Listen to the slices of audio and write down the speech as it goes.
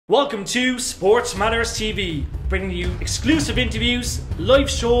Welcome to Sports Matters TV, bringing you exclusive interviews, live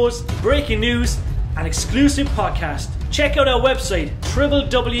shows, breaking news, and exclusive podcasts. Check out our website,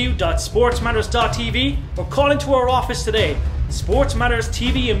 www.sportsmatters.tv, or call into our office today, Sports Matters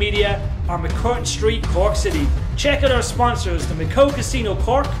TV and Media on McCurtain Street, Cork City. Check out our sponsors, the Maco Casino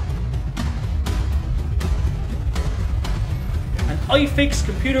Cork, and iFix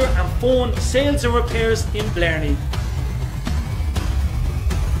Computer and Phone Sales and Repairs in Blarney.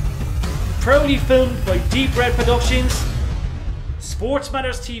 Proudly filmed by Deep Red Productions, Sports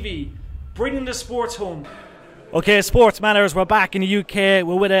Matters TV, bringing the sports home. Okay, Sports Matters, we're back in the UK.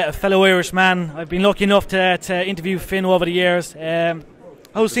 We're with a fellow Irishman. I've been lucky enough to interview Finn over the years.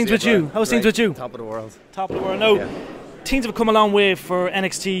 How's things with you? How's things with you? Top of the world. Top of the world. Now, things have come a long way for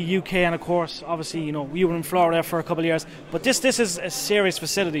NXT UK, and of course, obviously, you know, we were in Florida for a couple of years. But this is a serious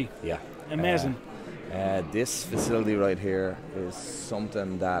facility. Yeah. Amazing. This facility right here is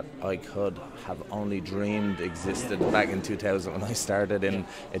something that I could have only dreamed existed back in 2000 when I started in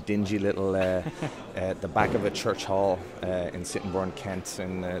a dingy little, the back of a church hall in Sittingbourne, Kent,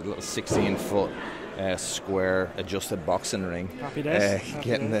 in a little 16-foot square adjusted boxing ring. Happy days.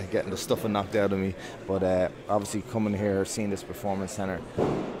 Getting the stuffing knocked out of me. But obviously coming here, seeing this performance centre.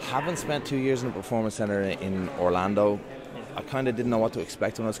 Haven't spent 2 years in a performance centre in Orlando. I kind of didn't know what to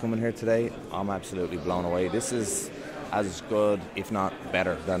expect when I was coming here today. I'm absolutely blown away. This is as good, if not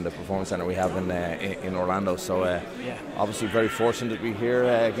better, than the performance center we have in Orlando. So obviously very fortunate to be here,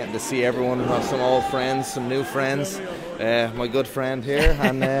 getting to see everyone, some old friends, some new friends, my good friend here,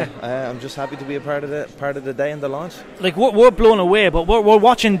 and I'm just happy to be a part of the day and the launch. Like we're blown away, but we're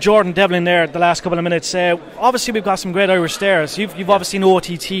watching Jordan Devlin there the last couple of minutes. Obviously we've got some great Irish stars. You've obviously know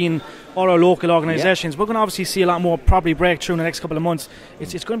OTT and all our local organisations. We're going to obviously see a lot more probably break through in the next couple of months.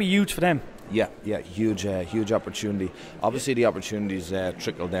 It's going to be huge for them. Yeah, huge opportunity. Obviously, the opportunities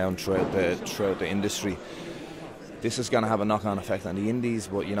trickle down throughout the industry. This is going to have a knock-on effect on the indies,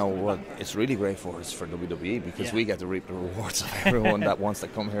 but you know what? It's really great for us for WWE because we get to reap the rewards of everyone that wants to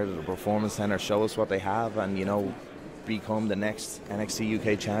come here to the Performance Centre, show us what they have, and you know, become the next NXT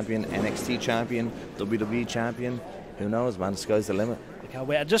UK champion, NXT champion, WWE champion. Who knows, man? The sky's the limit.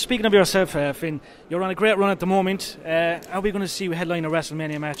 Just speaking of yourself, Finn, you're on a great run at the moment. Are we going to see you headline a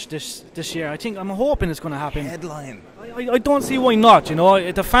WrestleMania match this year? I'm hoping it's going to happen. Headline? I don't see why not. You know,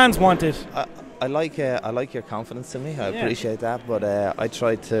 the fans want it. I like your confidence in me. I appreciate that, but I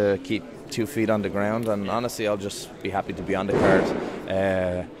try to keep 2 feet on the ground, and honestly, I'll just be happy to be on the card.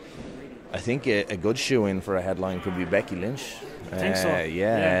 I think a good shoe-in for a headline could be Becky Lynch. I think so.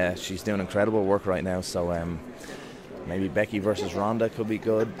 Yeah, she's doing incredible work right now. So. Maybe Becky versus Ronda could be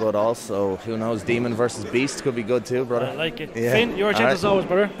good, but also, who knows, Demon versus Beast could be good too, brother. I like it. Yeah. Finn, you're a gent as always,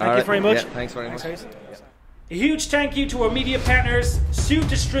 brother. Thank you very much. Yeah, thanks very much. A huge thank you to our media partners, Suit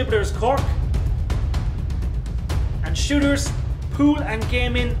Distributors Cork, and Shooters Pool and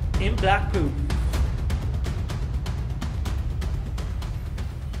Gaming in Blackpool.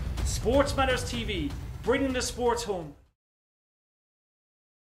 Sports Matters TV, bringing the sports home.